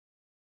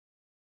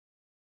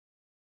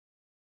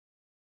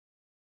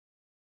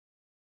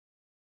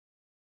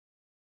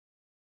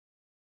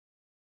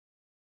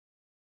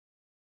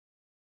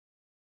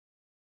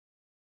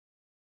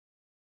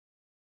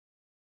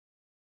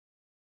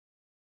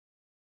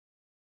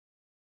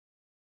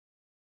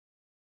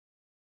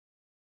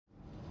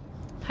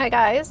Hi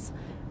guys,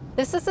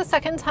 this is the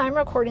second time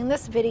recording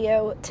this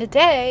video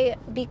today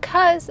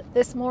because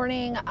this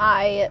morning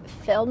I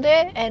filmed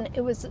it and it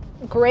was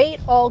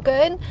great, all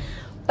good,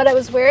 but I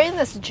was wearing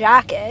this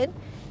jacket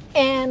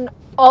and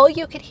all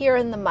you could hear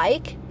in the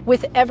mic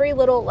with every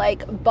little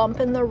like bump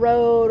in the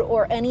road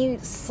or any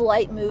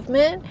slight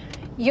movement,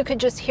 you could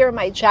just hear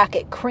my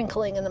jacket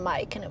crinkling in the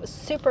mic and it was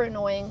super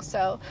annoying.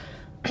 So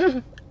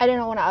I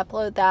didn't want to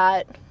upload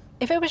that.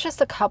 If it was just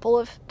a couple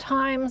of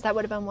times, that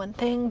would have been one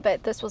thing,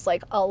 but this was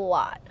like a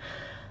lot.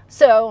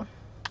 So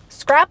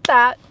scrap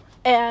that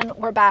and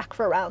we're back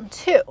for round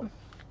two.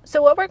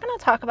 So what we're going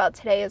to talk about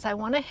today is I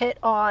want to hit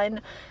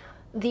on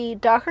the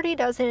Dougherty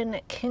Dozen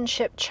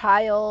kinship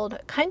child,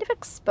 kind of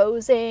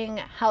exposing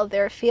how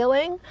they're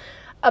feeling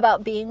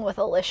about being with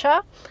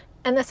Alicia.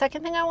 And the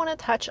second thing I want to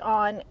touch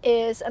on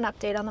is an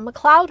update on the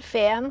McLeod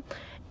fam.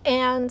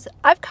 And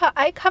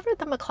I covered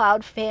the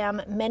McLeod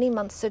fam many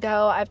months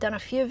ago. I've done a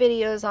few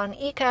videos on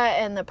Eka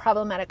and the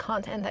problematic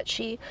content that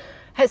she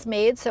has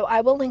made. So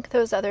I will link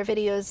those other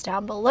videos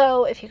down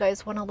below if you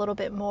guys want a little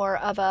bit more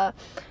of a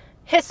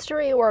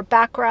history or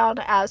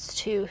background as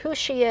to who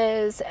she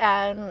is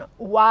and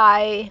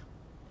why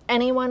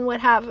anyone would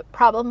have a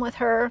problem with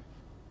her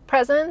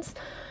presence.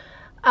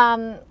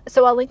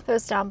 So I'll link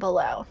those down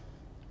below.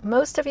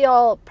 Most of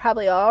y'all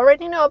probably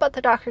already know about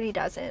the Dougherty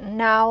Dozen.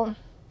 Now,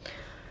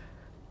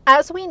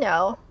 as we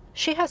know,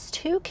 she has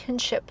two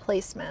kinship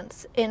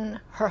placements in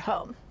her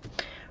home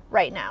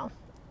right now.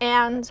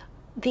 And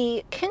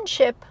the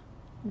kinship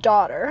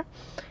daughter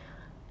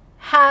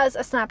has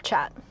a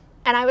Snapchat.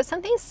 And I was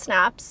sent these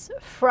snaps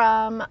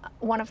from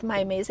one of my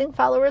amazing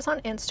followers on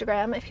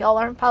Instagram. If y'all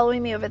aren't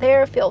following me over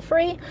there, feel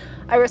free.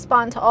 I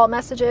respond to all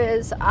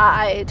messages.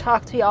 I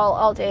talk to y'all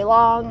all day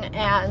long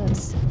and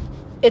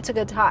it's a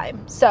good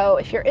time. So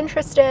if you're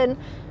interested,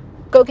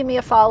 go give me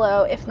a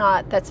follow. If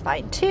not, that's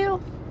fine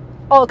too.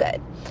 All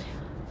good.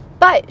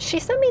 But she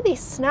sent me these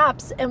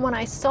snaps and when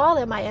I saw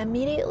them, I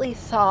immediately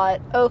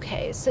thought,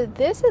 okay, so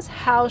this is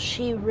how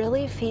she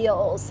really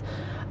feels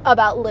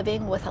about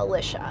living with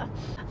Alicia.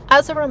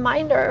 As a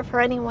reminder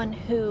for anyone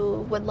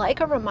who would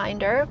like a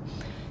reminder,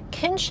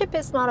 kinship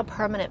is not a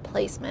permanent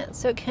placement.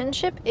 So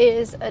kinship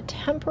is a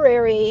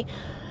temporary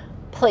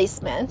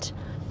placement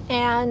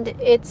and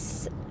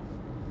it's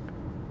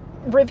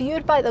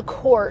reviewed by the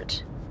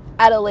court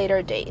at a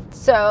later date.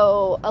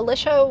 So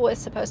Alicia was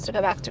supposed to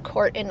go back to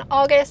court in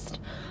August.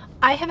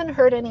 I haven't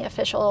heard any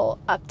official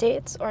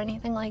updates or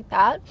anything like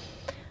that.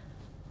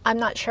 I'm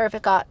not sure if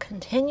it got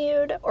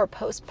continued or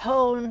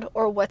postponed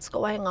or what's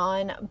going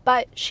on,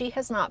 but she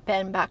has not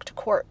been back to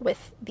court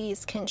with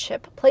these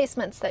kinship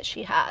placements that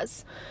she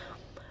has.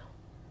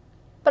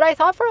 But I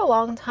thought for a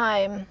long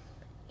time,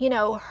 you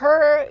know,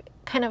 her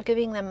kind of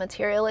giving them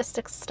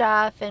materialistic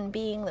stuff and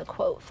being the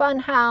quote fun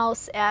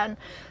house and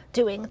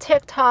doing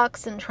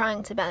TikToks and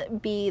trying to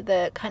be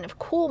the kind of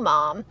cool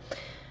mom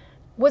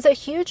was a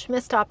huge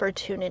missed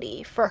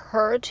opportunity for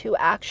her to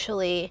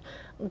actually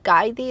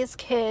guide these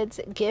kids,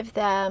 give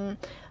them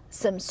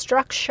some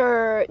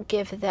structure,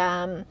 give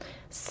them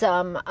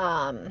some,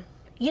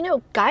 you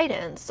know,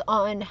 guidance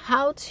on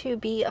how to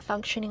be a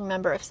functioning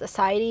member of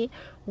society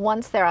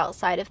once they're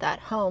outside of that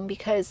home,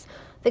 because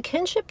the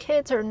kinship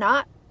kids are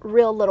not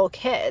real little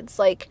kids.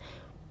 Like,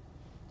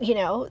 you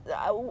know,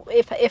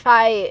 if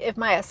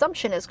my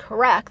assumption is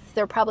correct,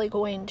 they're probably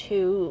going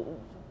to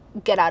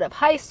get out of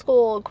high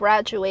school,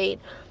 graduate,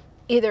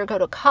 either go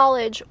to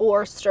college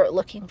or start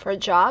looking for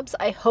jobs.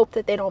 I hope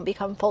that they don't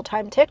become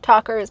full-time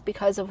TikTokers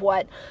because of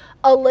what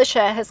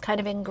Alicia has kind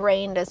of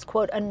ingrained as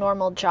quote a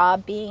normal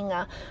job, being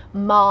a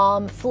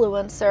mom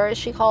fluencer as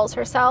she calls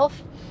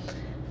herself,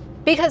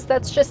 because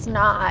that's just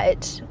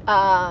not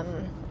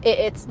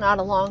it's not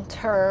a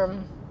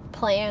long-term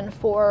plan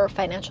for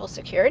financial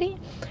security,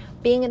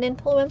 being an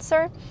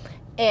influencer,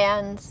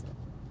 and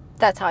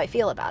that's how I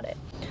feel about it.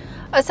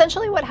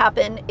 Essentially what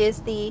happened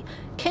is the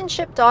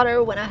kinship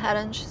daughter went ahead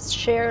and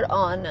shared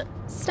on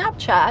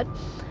Snapchat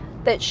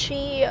that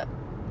she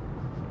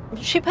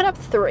put up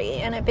 3,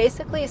 and it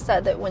basically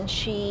said that when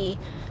she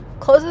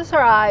closes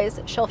her eyes,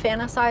 she'll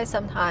fantasize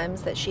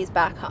sometimes that she's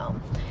back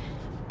home.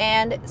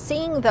 And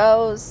seeing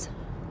those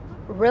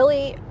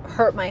really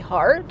hurt my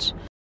heart.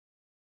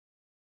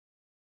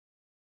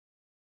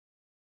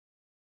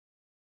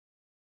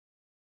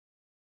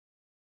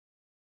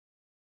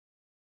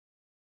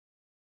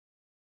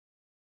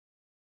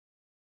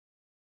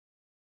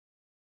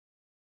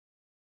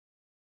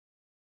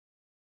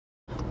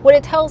 What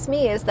it tells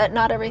me is that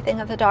not everything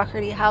at the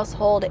Dougherty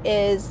household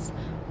is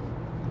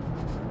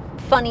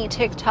funny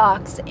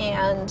TikToks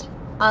and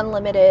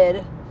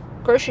unlimited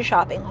grocery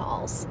shopping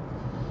hauls.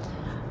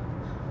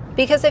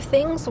 Because if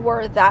things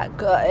were that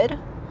good,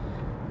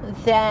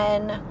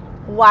 then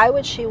why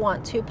would she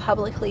want to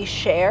publicly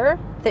share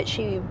that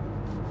she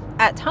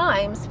at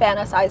times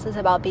fantasizes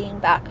about being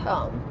back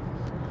home?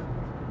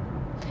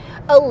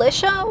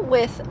 Alicia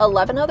with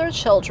 11 other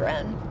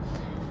children,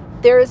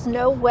 there is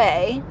no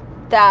way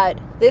that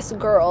this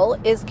girl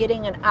is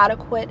getting an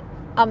adequate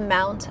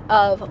amount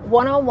of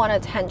one-on-one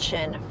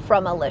attention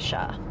from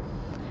Alicia.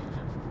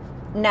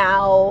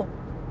 Now,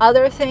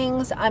 other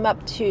things I'm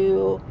up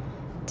to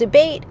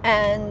debate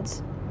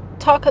and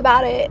talk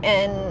about it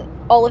and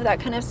all of that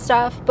kind of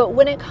stuff. But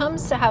when it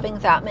comes to having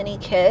that many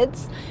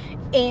kids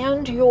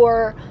and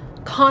you're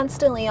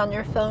constantly on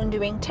your phone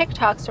doing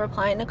TikToks,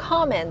 replying to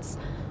comments,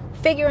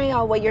 figuring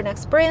out what your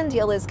next brand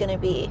deal is going to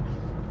be,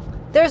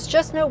 there's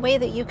just no way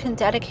that you can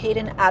dedicate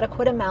an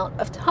adequate amount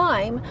of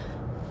time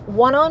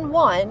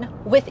one-on-one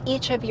with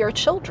each of your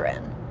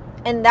children.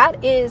 And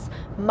that is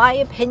my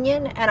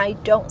opinion, and I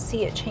don't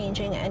see it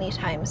changing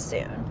anytime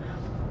soon.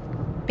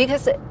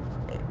 Because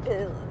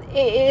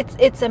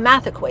it's a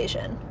math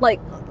equation.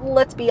 Like,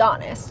 let's be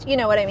honest, you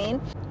know what I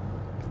mean?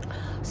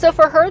 So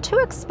for her to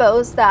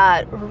expose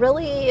that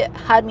really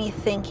had me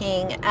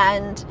thinking,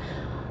 and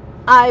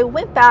I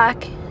went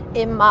back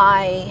in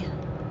my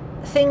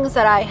things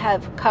that I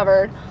have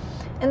covered,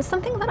 and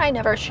something that I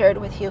never shared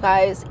with you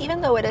guys,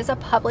 even though it is a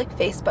public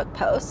Facebook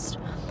post,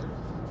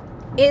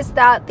 is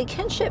that the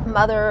kinship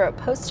mother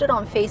posted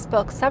on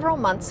Facebook several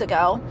months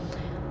ago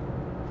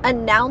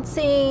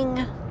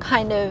announcing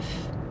kind of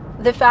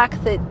the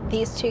fact that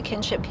these two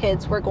kinship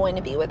kids were going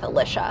to be with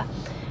Alicia.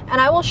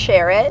 And I will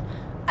share it.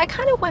 I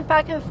kind of went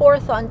back and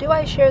forth on, do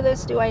I share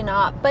this, do I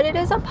not? But it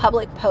is a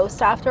public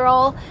post after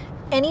all.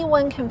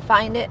 Anyone can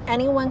find it,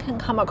 anyone can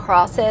come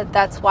across it.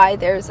 That's why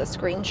there's a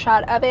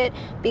screenshot of it,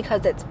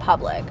 because it's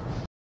public.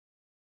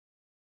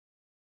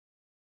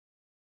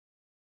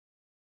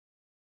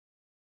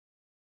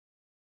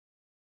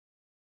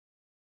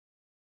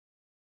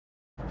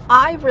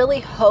 I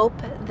really hope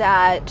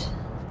that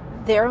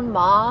their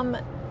mom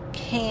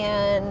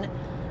can,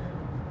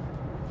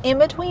 in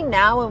between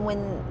now and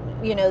when,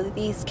 you know,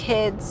 these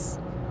kids,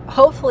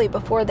 hopefully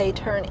before they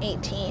turn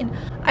 18,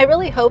 I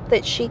really hope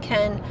that she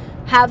can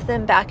have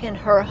them back in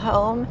her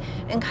home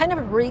and kind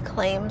of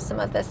reclaim some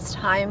of this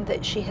time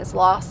that she has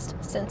lost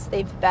since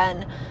they've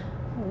been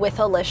with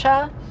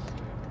Alicia.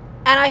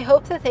 And I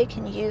hope that they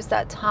can use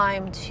that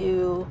time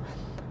to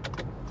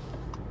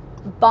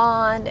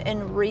bond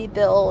and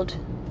rebuild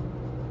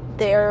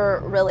their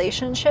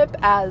relationship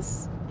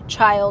as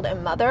child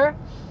and mother.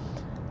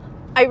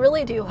 I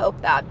really do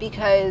hope that,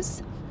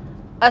 because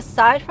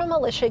aside from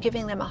Alicia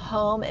giving them a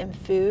home and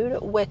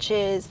food, which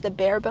is the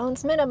bare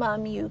bones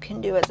minimum you can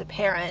do as a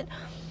parent,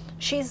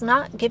 she's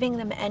not giving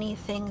them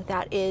anything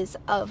that is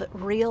of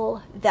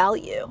real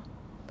value.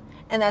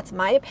 And that's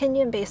my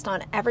opinion based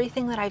on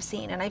everything that I've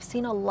seen, and I've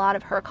seen a lot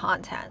of her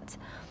content.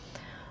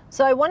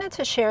 So I wanted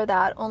to share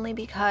that only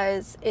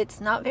because it's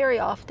not very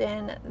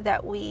often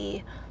that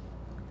we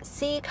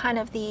see kind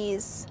of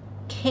these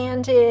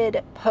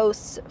candid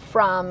posts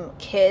from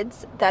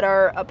kids that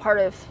are a part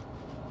of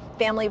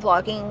family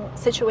vlogging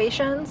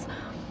situations.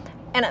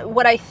 And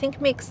what I think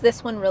makes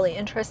this one really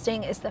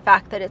interesting is the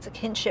fact that it's a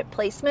kinship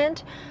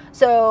placement.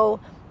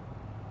 So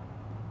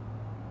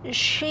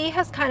she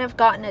has kind of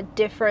gotten a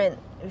different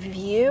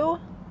view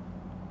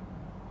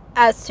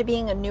as to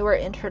being a newer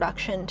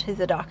introduction to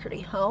the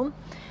Dougherty home.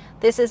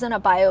 This isn't a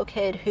bio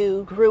kid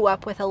who grew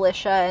up with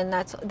Alicia and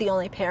that's the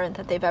only parent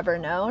that they've ever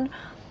known.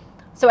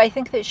 So I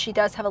think that she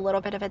does have a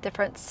little bit of a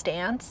different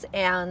stance,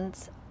 and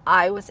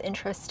I was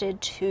interested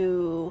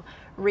to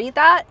read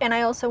that, and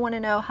I also want to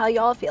know how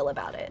y'all feel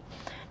about it.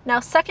 Now,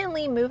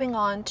 secondly, moving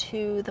on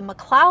to the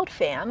McLeod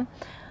fam,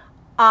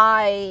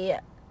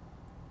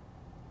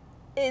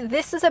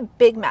 this is a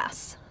big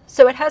mess.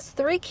 So it has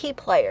three key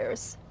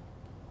players: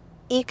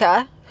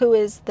 Eka, who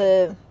is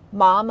the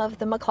mom of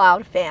the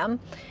McLeod fam;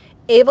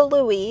 Ava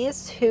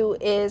Louise, who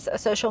is a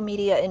social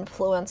media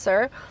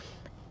influencer;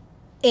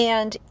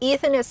 and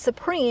Ethan is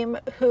Supreme,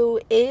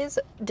 who is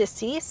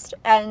deceased,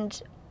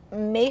 and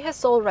may his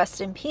soul rest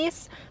in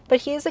peace,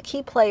 but he is a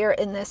key player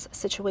in this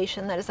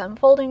situation that is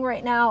unfolding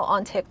right now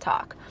on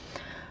TikTok.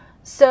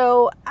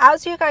 So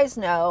as you guys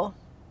know,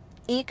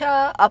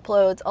 Eka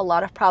uploads a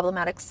lot of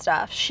problematic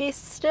stuff. She's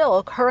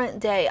still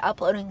current day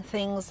uploading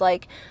things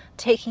like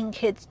taking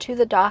kids to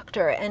the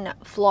doctor and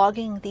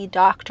vlogging the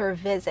doctor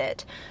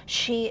visit.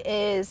 She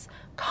is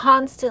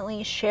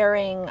constantly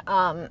sharing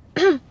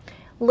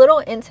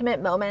little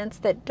intimate moments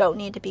that don't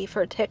need to be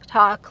for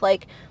TikTok.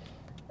 Like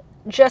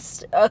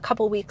just a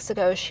couple weeks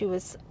ago, she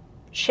was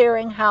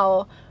sharing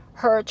how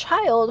her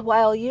child,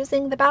 while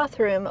using the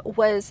bathroom,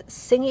 was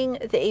singing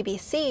the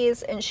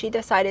ABCs, and she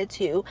decided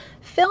to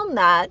film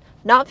that,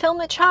 not film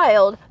the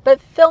child, but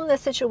film the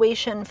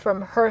situation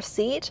from her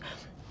seat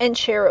and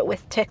share it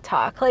with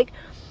TikTok. Like,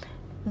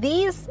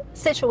 these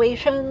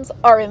situations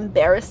are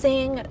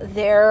embarrassing.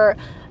 They're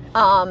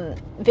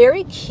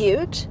very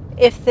cute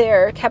if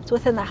they're kept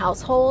within the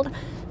household.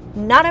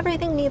 Not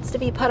everything needs to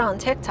be put on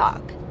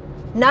TikTok.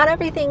 Not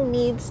everything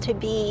needs to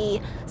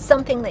be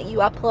something that you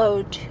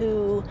upload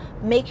to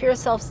make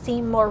yourself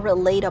seem more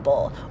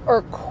relatable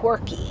or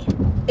quirky.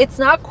 It's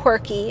not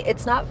quirky,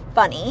 it's not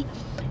funny,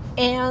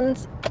 and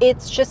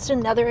it's just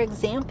another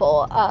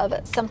example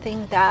of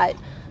something that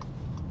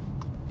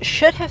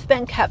should have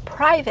been kept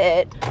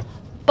private,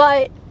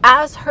 but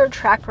as her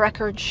track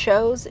record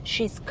shows,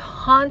 she's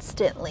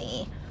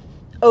constantly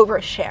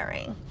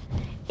oversharing.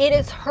 It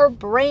is her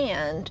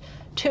brand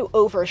to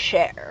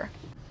overshare.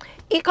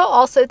 Eeka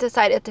also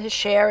decided to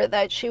share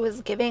that she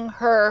was giving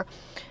her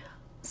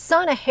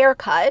son a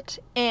haircut,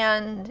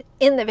 and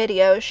in the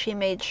video she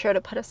made sure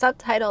to put a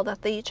subtitle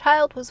that the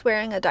child was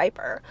wearing a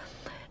diaper.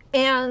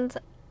 And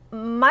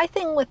my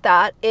thing with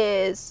that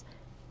is,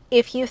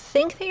 if you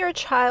think that your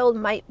child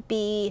might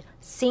be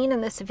seen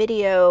in this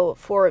video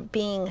for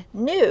being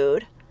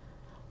nude,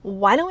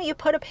 why don't you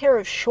put a pair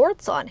of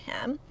shorts on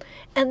him,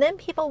 and then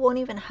people won't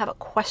even have a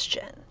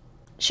question.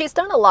 She's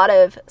done a lot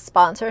of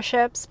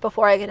sponsorships.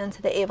 Before I get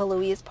into the Ava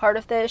Louise part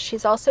of this,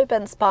 she's also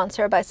been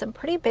sponsored by some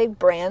pretty big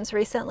brands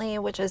recently,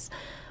 which is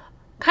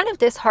kind of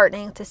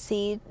disheartening to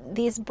see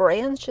these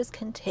brands just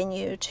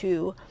continue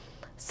to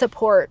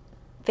support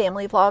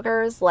family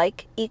vloggers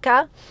like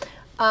Eeka.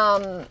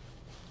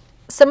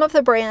 Some of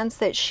the brands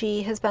that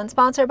she has been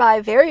sponsored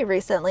by very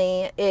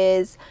recently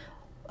is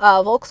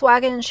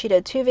Volkswagen. She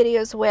did 2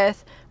 videos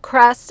with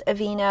Crest,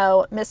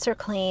 Aveeno, Mr.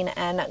 Clean,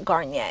 and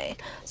Garnier.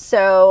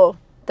 So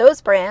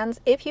those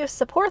brands, if you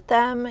support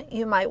them,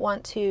 you might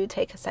want to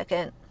take a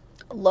second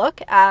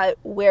look at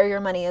where your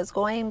money is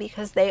going,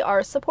 because they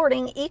are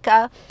supporting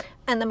Eeka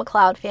and the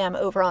McLeod fam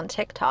over on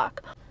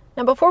TikTok.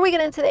 Now, before we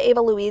get into the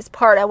Ava Louise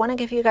part, I want to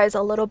give you guys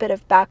a little bit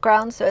of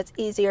background so it's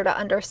easier to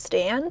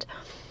understand.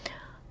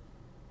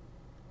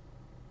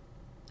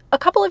 A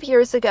couple of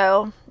years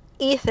ago,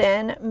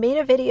 Ethan made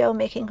a video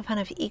making fun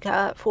of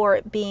Eeka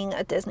for being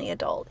a Disney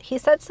adult. He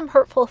said some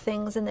hurtful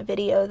things in the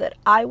video that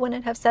I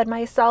wouldn't have said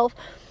myself,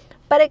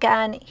 but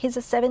again, he's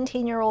a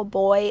 17-year-old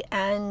boy,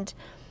 and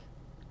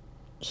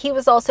he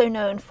was also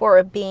known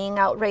for being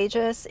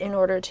outrageous in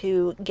order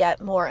to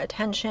get more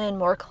attention,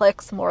 more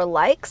clicks, more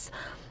likes,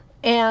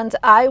 and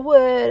I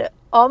would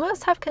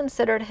almost have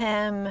considered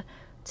him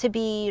to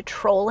be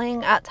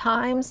trolling at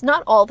times,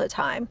 not all the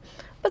time.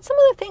 But some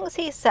of the things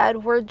he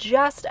said were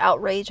just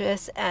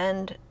outrageous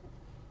and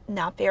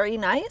not very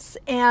nice.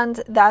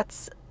 And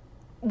that's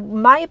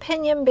my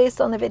opinion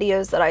based on the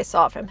videos that I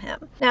saw from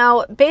him.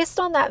 Now, based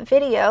on that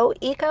video,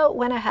 Eeka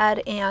went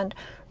ahead and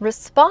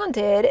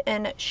responded,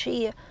 and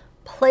she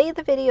played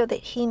the video that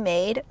he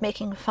made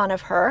making fun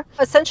of her.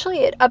 Essentially,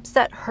 it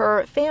upset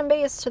her fan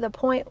base to the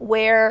point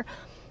where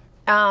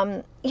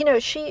you know,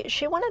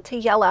 she wanted to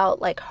yell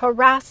out like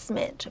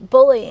harassment,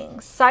 bullying,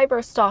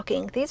 cyber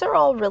stalking. These are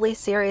all really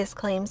serious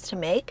claims to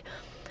make.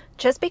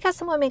 Just because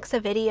someone makes a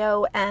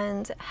video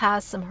and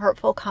has some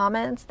hurtful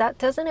comments, that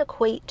doesn't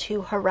equate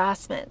to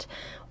harassment.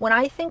 When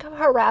I think of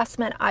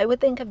harassment, I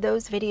would think of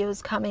those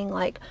videos coming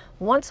like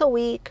once a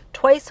week,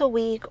 twice a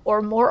week,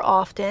 or more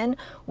often,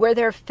 where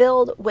they're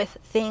filled with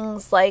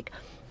things like,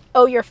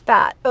 oh, you're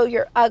fat, oh,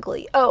 you're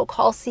ugly, oh,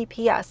 call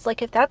CPS.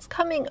 Like, if that's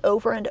coming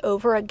over and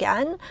over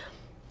again,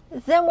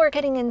 then we're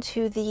getting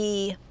into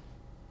the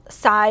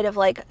side of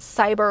like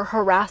cyber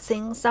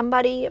harassing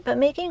somebody. But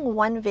making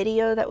one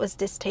video that was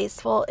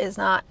distasteful is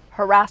not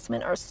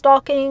harassment or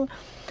stalking.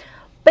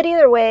 But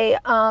either way,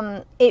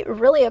 it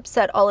really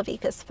upset all of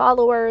Eeka's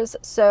followers,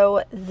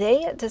 so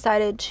they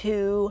decided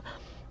to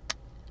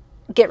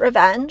get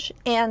revenge,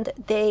 and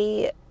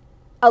they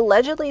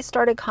allegedly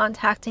started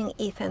contacting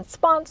Ethan's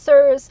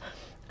sponsors,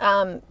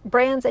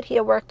 brands that he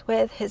had worked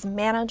with, his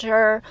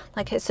manager,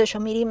 like his social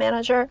media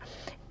manager,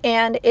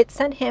 and it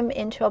sent him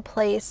into a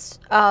place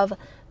of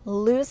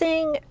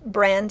losing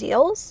brand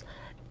deals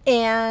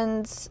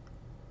and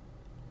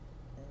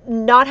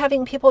not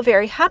having people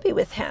very happy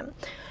with him.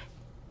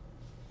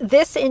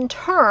 This in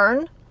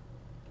turn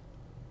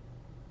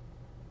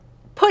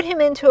put him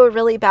into a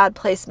really bad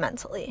place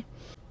mentally.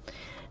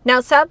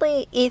 Now,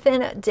 sadly,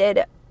 Ethan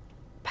did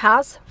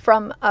pass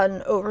from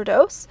an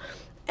overdose,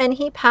 and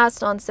he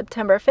passed on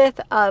September 5th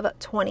of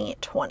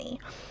 2020.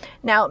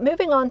 Now,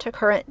 moving on to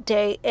current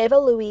day, Ava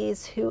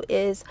Louise, who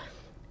is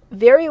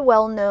very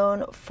well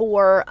known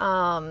for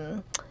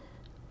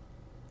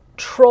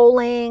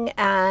trolling,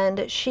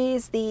 and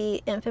she's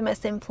the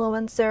infamous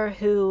influencer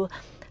who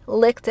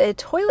licked a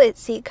toilet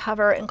seat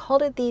cover and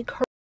called it the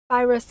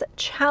coronavirus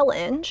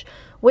challenge,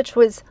 which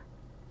was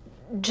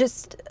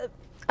just,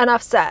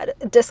 enough said,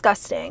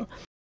 disgusting.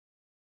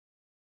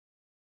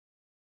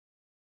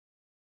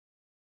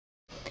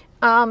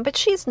 But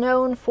she's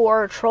known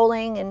for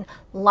trolling and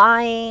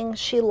lying.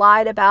 She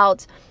lied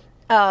about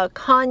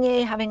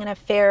Kanye having an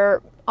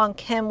affair on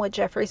Kim with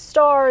Jeffree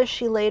Star.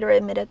 She later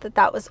admitted that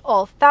that was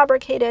all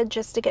fabricated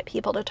just to get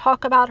people to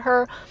talk about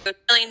her.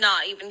 Really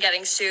not even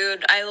getting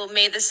sued. I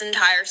made this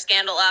entire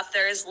scandal up.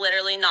 There is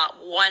literally not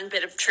one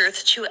bit of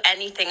truth to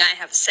anything I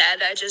have said.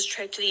 I just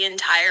tricked the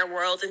entire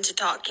world into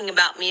talking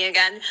about me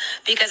again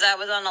because I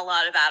was on a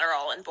lot of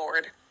Adderall and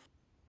bored.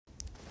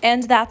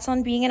 And that's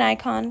on being an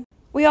icon.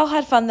 We all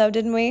had fun though,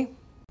 didn't we?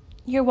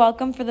 You're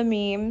welcome for the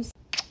memes.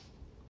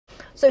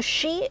 So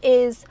she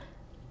is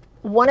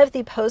one of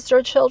the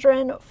poster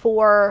children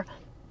for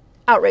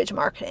outrage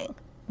marketing.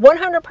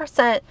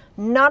 100%,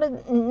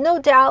 no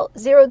doubt,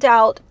 zero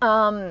doubt.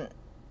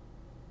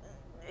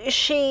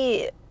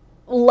 She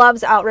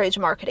loves outrage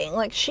marketing.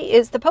 Like, she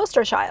is the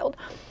poster child.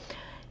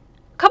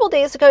 A couple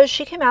days ago,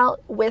 she came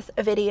out with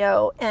a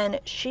video and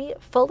she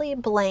fully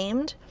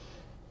blamed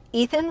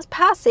Ethan's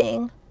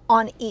passing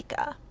on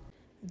Eeka.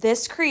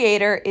 This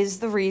creator is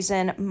the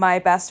reason my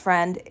best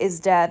friend is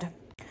dead.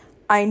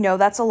 I know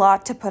that's a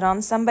lot to put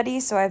on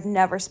somebody, so I've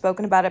never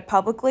spoken about it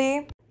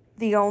publicly.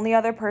 The only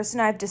other person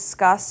I've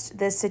discussed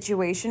this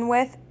situation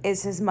with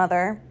is his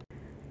mother.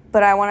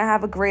 But I want to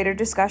have a greater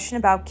discussion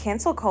about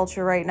cancel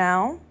culture right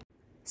now.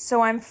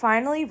 So I'm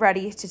finally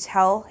ready to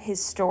tell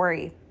his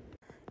story.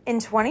 In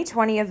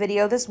 2020, a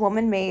video this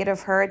woman made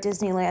of her at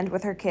Disneyland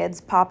with her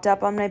kids popped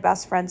up on my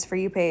best friend's For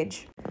You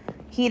page.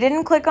 He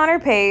didn't click on her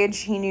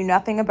page. He knew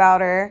nothing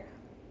about her.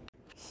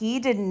 He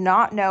did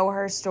not know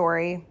her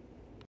story.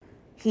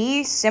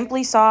 He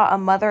simply saw a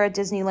mother at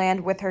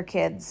Disneyland with her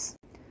kids.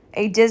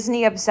 A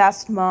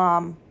Disney-obsessed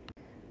mom.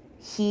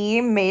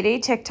 He made a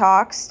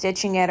TikTok,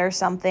 stitching it or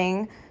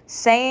something,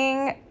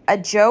 saying a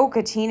joke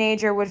a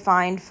teenager would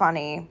find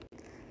funny.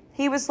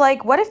 He was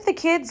like, what if the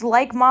kids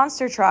like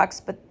monster trucks,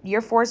 but you're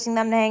forcing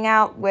them to hang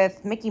out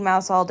with Mickey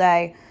Mouse all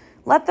day?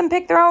 Let them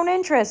pick their own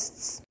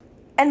interests.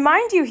 And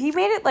mind you, he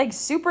made it like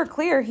super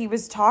clear he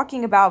was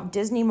talking about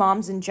Disney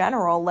moms in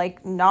general,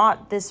 like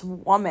not this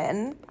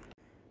woman.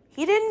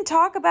 He didn't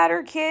talk about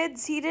her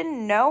kids. He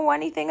didn't know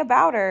anything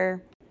about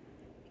her.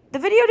 The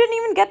video didn't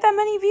even get that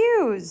many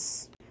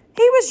views.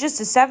 He was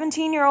just a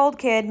 17-year-old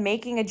kid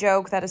making a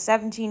joke that a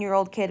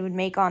 17-year-old kid would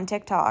make on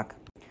TikTok.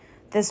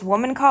 This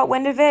woman caught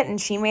wind of it, and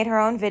she made her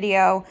own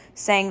video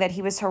saying that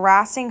he was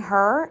harassing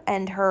her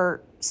and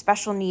her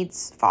special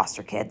needs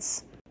foster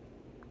kids.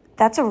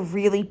 That's a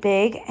really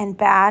big and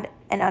bad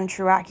and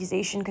untrue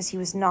accusation because he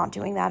was not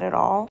doing that at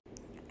all.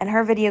 And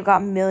her video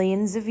got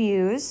millions of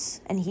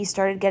views, and he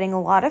started getting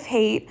a lot of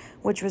hate,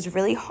 which was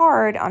really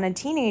hard on a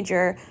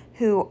teenager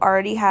who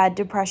already had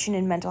depression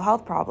and mental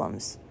health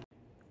problems.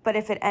 But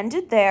if it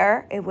ended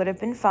there, it would have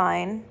been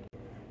fine.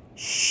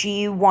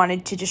 She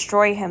wanted to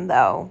destroy him,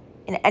 though,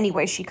 in any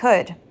way she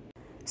could.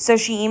 So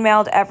she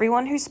emailed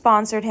everyone who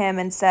sponsored him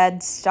and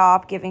said,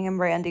 stop giving him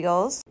brand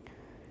deals.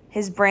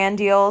 His brand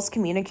deals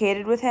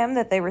communicated with him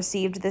that they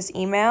received this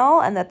email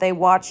and that they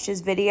watched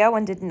his video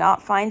and did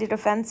not find it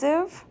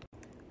offensive.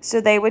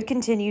 So they would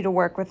continue to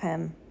work with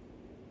him.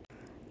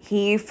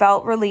 He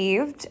felt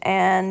relieved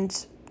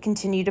and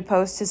continued to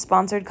post his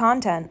sponsored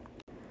content.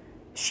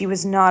 She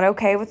was not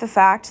okay with the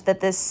fact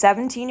that this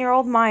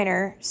 17-year-old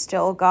minor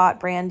still got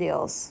brand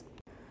deals.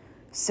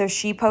 So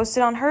she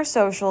posted on her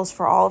socials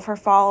for all of her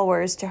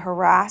followers to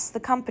harass the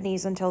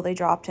companies until they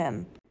dropped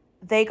him.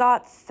 They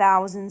got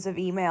thousands of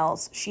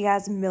emails. She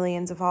has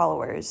millions of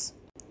followers.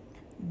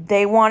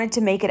 They wanted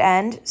to make it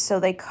end, so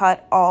they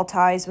cut all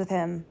ties with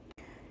him.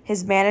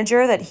 His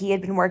manager that he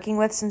had been working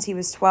with since he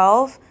was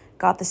 12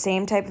 got the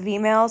same type of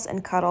emails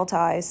and cut all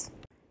ties.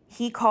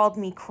 He called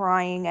me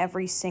crying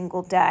every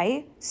single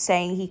day,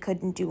 saying he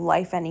couldn't do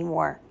life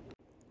anymore.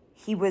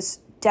 He was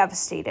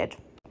devastated.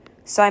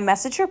 So I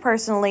messaged her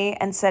personally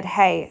and said,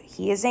 hey,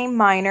 he is a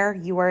minor,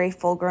 you are a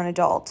full-grown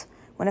adult.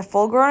 When a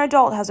full-grown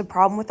adult has a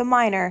problem with a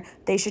minor,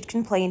 they should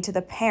complain to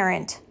the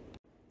parent.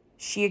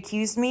 She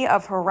accused me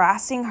of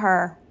harassing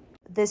her.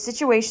 This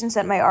situation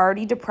sent my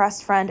already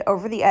depressed friend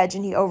over the edge,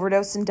 and he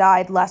overdosed and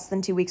died less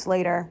than 2 weeks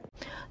later.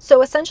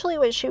 So essentially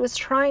what she was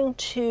trying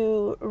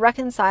to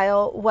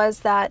reconcile was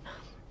that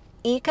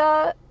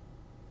Eeka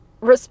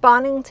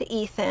responding to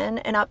Ethan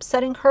and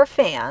upsetting her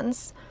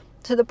fans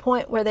to the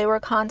point where they were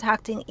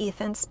contacting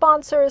Ethan's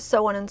sponsors,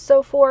 so on and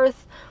so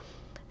forth,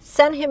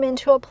 sent him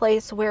into a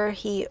place where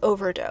he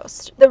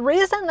overdosed. The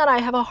reason that I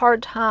have a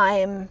hard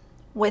time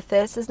with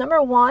this is,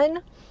 number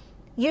one,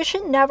 you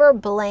should never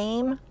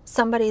blame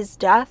somebody's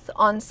death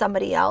on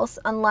somebody else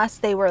unless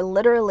they were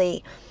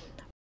literally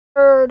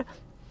hurt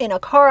in a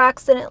car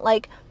accident.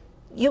 Like,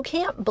 you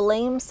can't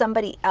blame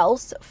somebody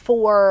else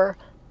for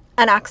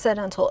an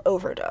accidental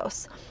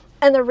overdose.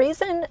 And the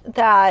reason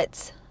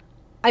that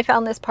I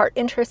found this part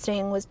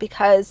interesting was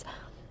because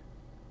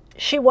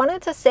she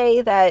wanted to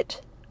say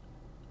that,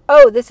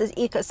 oh, this is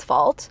Eeka's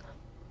fault.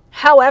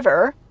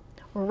 However,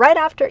 right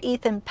after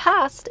Ethan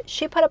passed,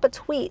 she put up a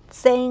tweet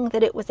saying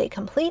that it was a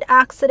complete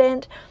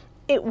accident.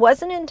 It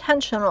wasn't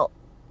intentional.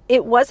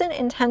 It wasn't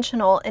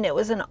intentional, and it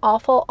was an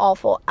awful,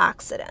 awful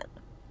accident.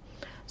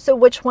 So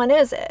which one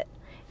is it?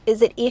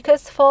 Is it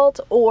Eeka's fault,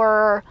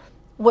 or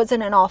was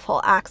it an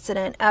awful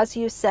accident, as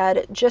you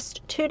said,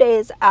 just 2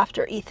 days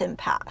after Ethan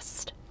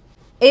passed?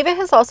 Ava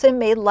has also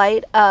made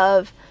light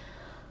of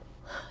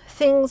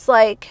things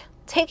like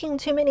taking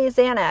too many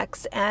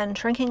Xanax and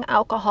drinking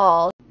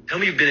alcohol. Tell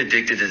me you've been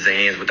addicted to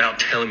Xans without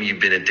telling me you've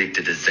been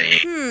addicted to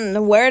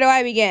Xans. Where do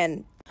I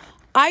begin?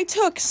 I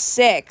took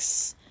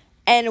 6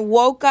 and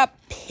woke up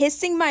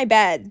pissing my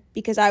bed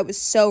because I was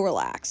so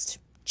relaxed.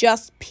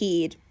 Just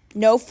peed.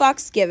 No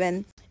fucks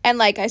given. And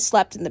I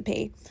slept in the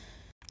pee.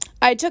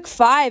 I took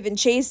 5 and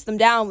chased them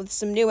down with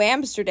some New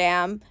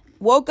Amsterdam.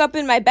 Woke up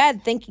in my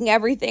bed thinking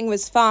everything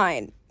was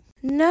fine.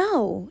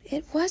 No,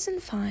 it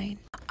wasn't fine.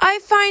 I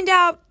find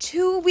out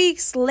 2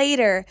 weeks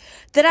later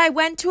that I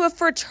went to a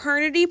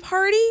fraternity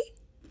party,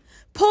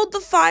 pulled the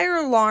fire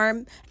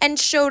alarm, and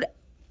showed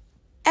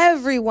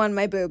everyone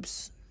my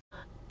boobs.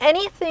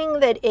 Anything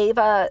that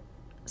Ava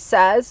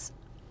says,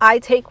 I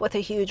take with a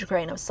huge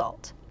grain of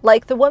salt.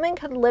 Like, the woman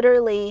could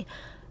literally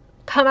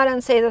come out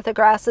and say that the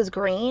grass is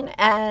green,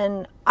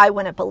 and I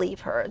wouldn't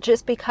believe her,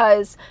 just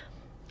because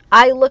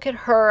I look at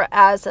her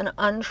as an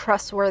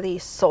untrustworthy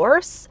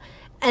source,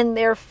 and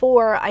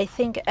therefore I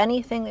think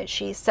anything that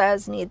she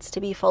says needs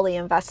to be fully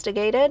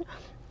investigated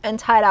and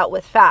tied out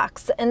with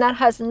facts. And that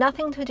has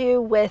nothing to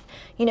do with,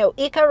 you know,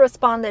 Eeka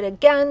responded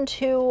again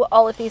to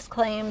all of these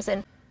claims.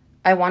 And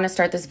I want to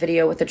start this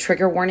video with a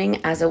trigger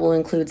warning, as it will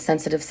include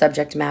sensitive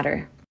subject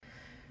matter.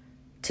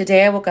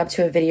 Today I woke up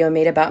to a video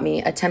made about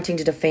me attempting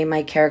to defame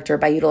my character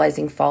by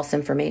utilizing false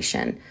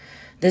information.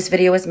 This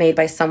video was made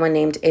by someone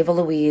named Ava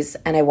Louise,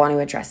 and I want to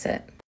address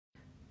it.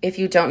 If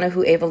you don't know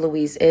who Ava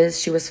Louise is,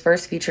 she was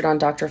first featured on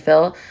Dr.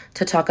 Phil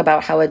to talk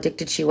about how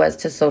addicted she was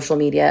to social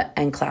media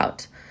and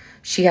clout.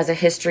 She has a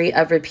history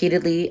of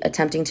repeatedly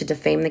attempting to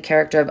defame the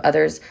character of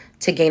others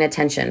to gain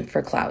attention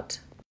for clout.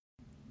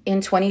 In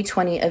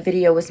 2020, a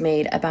video was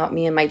made about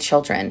me and my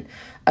children.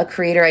 A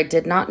creator I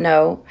did not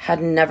know,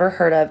 had never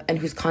heard of, and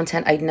whose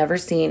content I'd never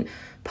seen,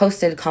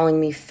 posted calling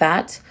me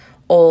fat,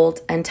 old,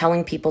 and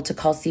telling people to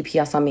call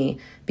CPS on me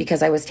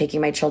because I was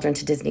taking my children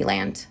to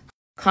Disneyland.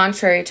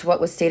 Contrary to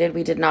what was stated,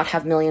 we did not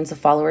have millions of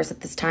followers at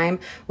this time.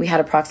 We had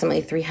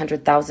approximately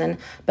 300,000,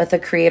 but the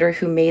creator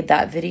who made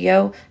that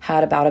video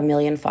had about 1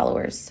 million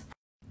followers.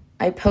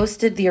 I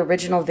posted the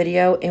original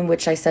video in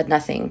which I said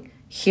nothing.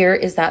 Here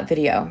is that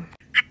video.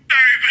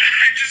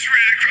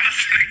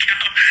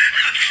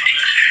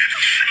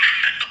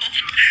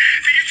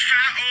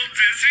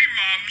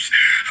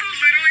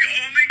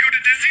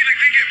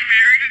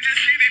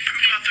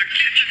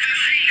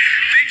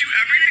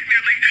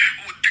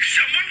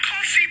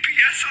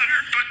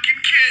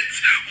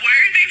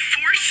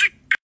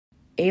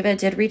 Ava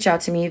did reach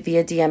out to me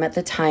via DM at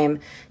the time,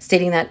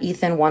 stating that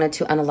Ethan wanted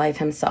to unalive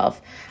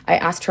himself. I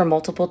asked her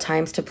multiple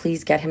times to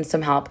please get him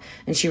some help,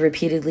 and she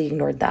repeatedly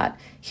ignored that.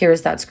 Here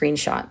is that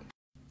screenshot.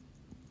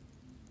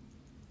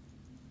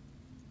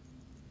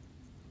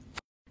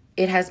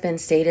 It has been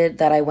stated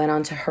that I went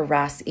on to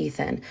harass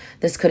Ethan.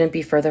 This couldn't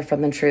be further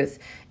from the truth.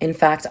 In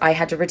fact, I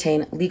had to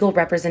retain legal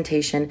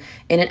representation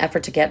in an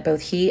effort to get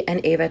both he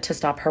and Ava to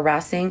stop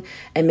harassing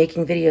and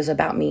making videos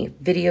about me,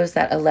 videos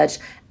that alleged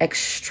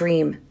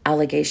extreme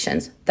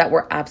allegations that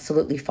were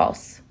absolutely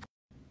false.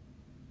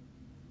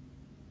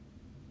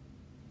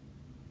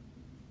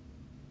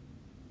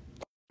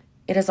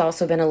 It has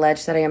also been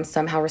alleged that I am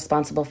somehow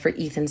responsible for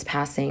Ethan's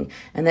passing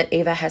and that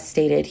Ava has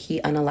stated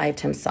he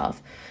unalived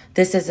himself.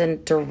 This is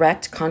in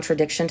direct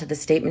contradiction to the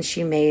statements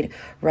she made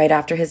right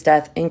after his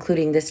death,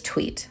 including this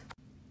tweet.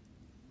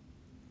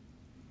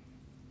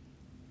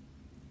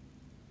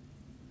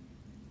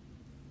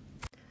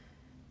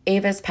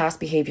 Ava's past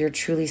behavior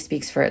truly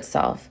speaks for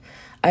itself.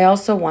 I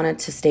also wanted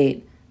to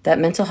state that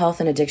mental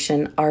health and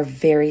addiction are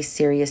very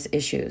serious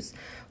issues.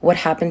 What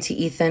happened to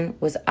Ethan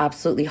was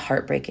absolutely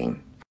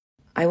heartbreaking.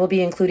 I will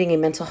be including a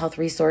mental health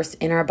resource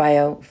in our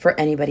bio for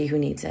anybody who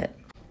needs it.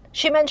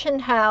 she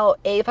mentioned how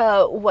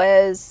Ava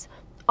was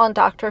on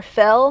Dr.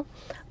 Phil.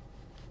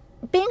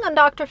 Being on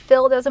Dr.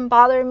 Phil doesn't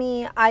bother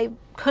me. I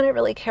couldn't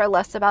really care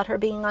less about her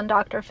being on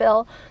Dr.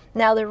 Phil.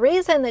 Now, the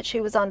reason that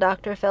she was on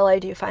Dr. Phil I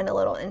do find a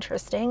little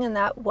interesting, and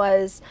that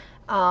was,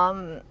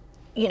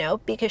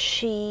 because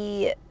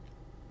she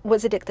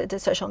was addicted to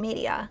social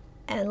media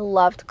and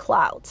loved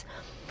CLOUT.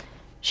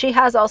 She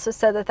has also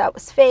said that that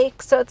was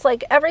fake. So it's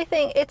like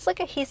everything, it's like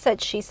a he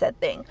said, she said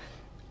thing.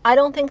 I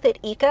don't think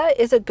that Eeka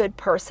is a good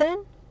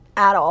person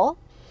at all.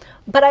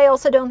 But I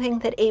also don't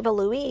think that Ava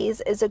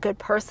Louise is a good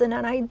person,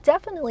 and I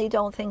definitely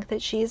don't think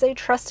that she's a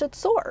trusted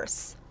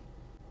source.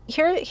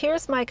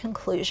 Here's my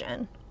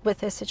conclusion with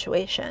this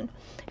situation.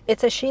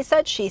 It's a she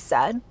said, she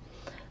said.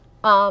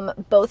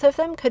 Both of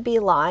them could be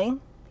lying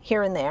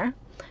here and there.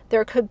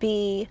 There could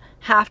be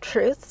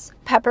half-truths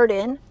peppered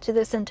in to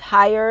this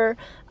entire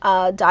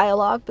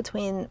dialogue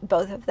between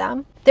both of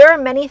them. There are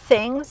many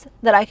things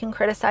that I can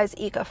criticize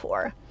Eeka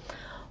for,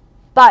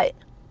 but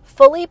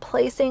fully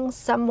placing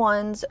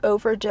someone's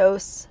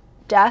overdose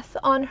death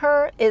on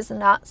her is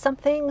not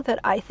something that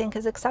I think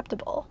is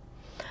acceptable.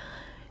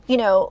 You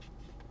know,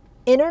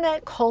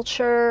 internet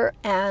culture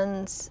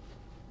and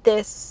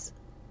this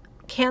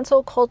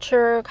cancel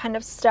culture kind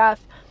of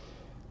stuff,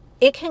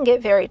 it can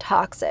get very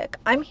toxic.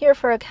 I'm here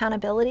for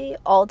accountability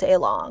all day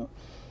long.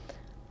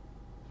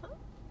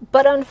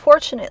 But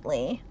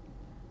unfortunately,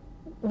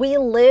 we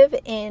live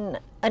in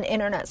an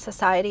internet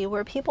society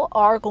where people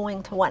are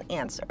going to want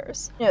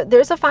answers. You know,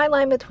 there's a fine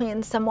line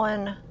between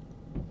someone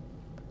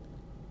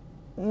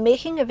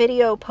making a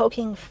video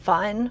poking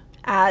fun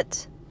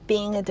at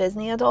being a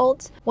Disney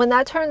adult, when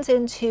that turns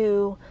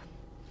into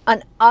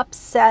an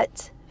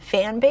upset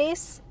fan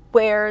base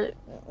where,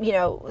 you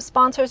know,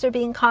 sponsors are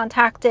being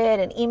contacted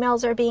and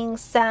emails are being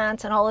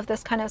sent and all of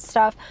this kind of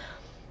stuff.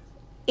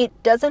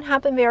 It doesn't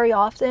happen very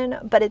often,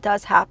 but it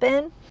does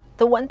happen.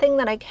 The one thing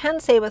that I can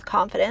say with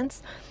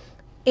confidence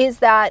is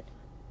that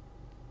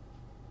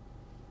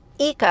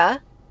Eeka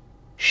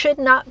should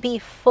not be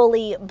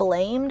fully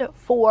blamed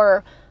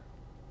for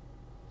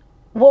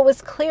what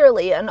was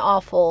clearly an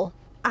awful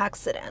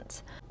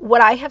accident.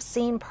 What I have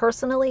seen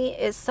personally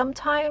is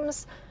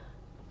sometimes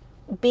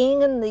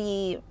being in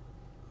the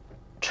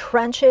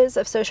trenches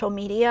of social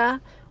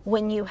media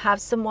when you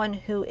have someone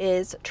who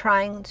is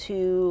trying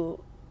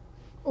to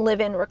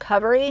live in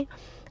recovery,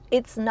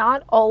 it's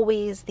not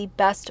always the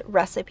best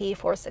recipe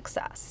for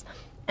success.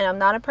 And I'm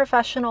not a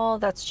professional.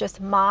 That's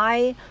just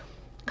my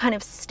kind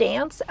of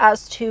stance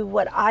as to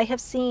what I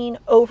have seen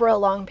over a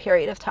long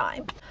period of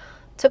time.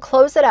 To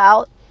close it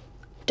out,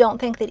 don't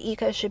think that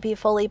Eka should be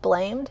fully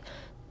blamed.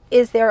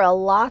 Is there a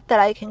lot that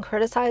I can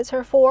criticize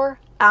her for?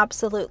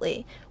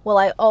 Absolutely. Will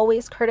I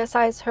always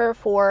criticize her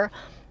for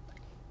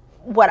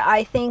what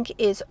I think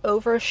is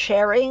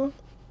oversharing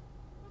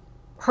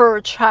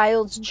her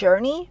child's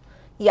journey?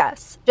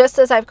 Yes. Just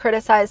as I've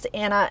criticized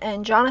Anna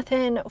and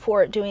Jonathan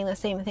for doing the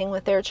same thing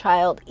with their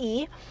child,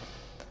 E.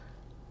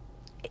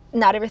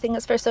 Not everything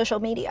is for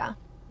social media.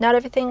 Not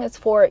everything is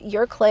for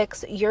your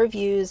clicks, your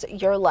views,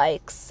 your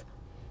likes.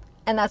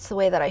 And that's the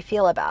way that I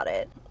feel about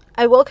it.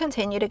 I will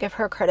continue to give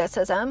her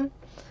criticism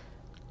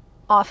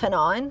off and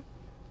on.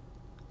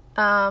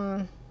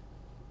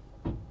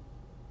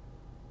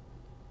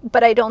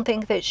 But I don't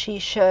think that she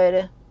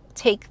should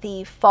take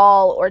the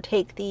fall or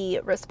take the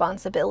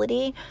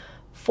responsibility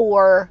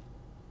for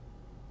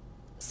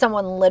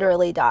someone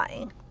literally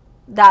dying.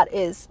 That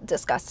is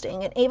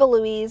disgusting. And Ava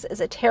Louise is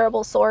a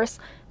terrible source.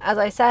 As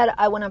I said,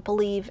 I wouldn't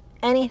believe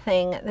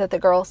anything that the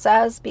girl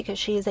says because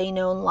she's a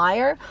known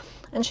liar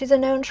and she's a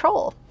known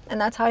troll. And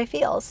that's how I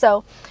feel.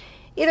 So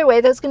either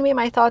way, those are going to be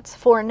my thoughts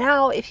for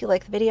now. If you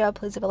like the video,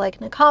 please leave a like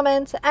and a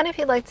comment. And if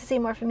you'd like to see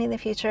more from me in the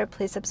future,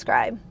 please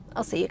subscribe.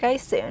 I'll see you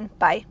guys soon.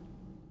 Bye.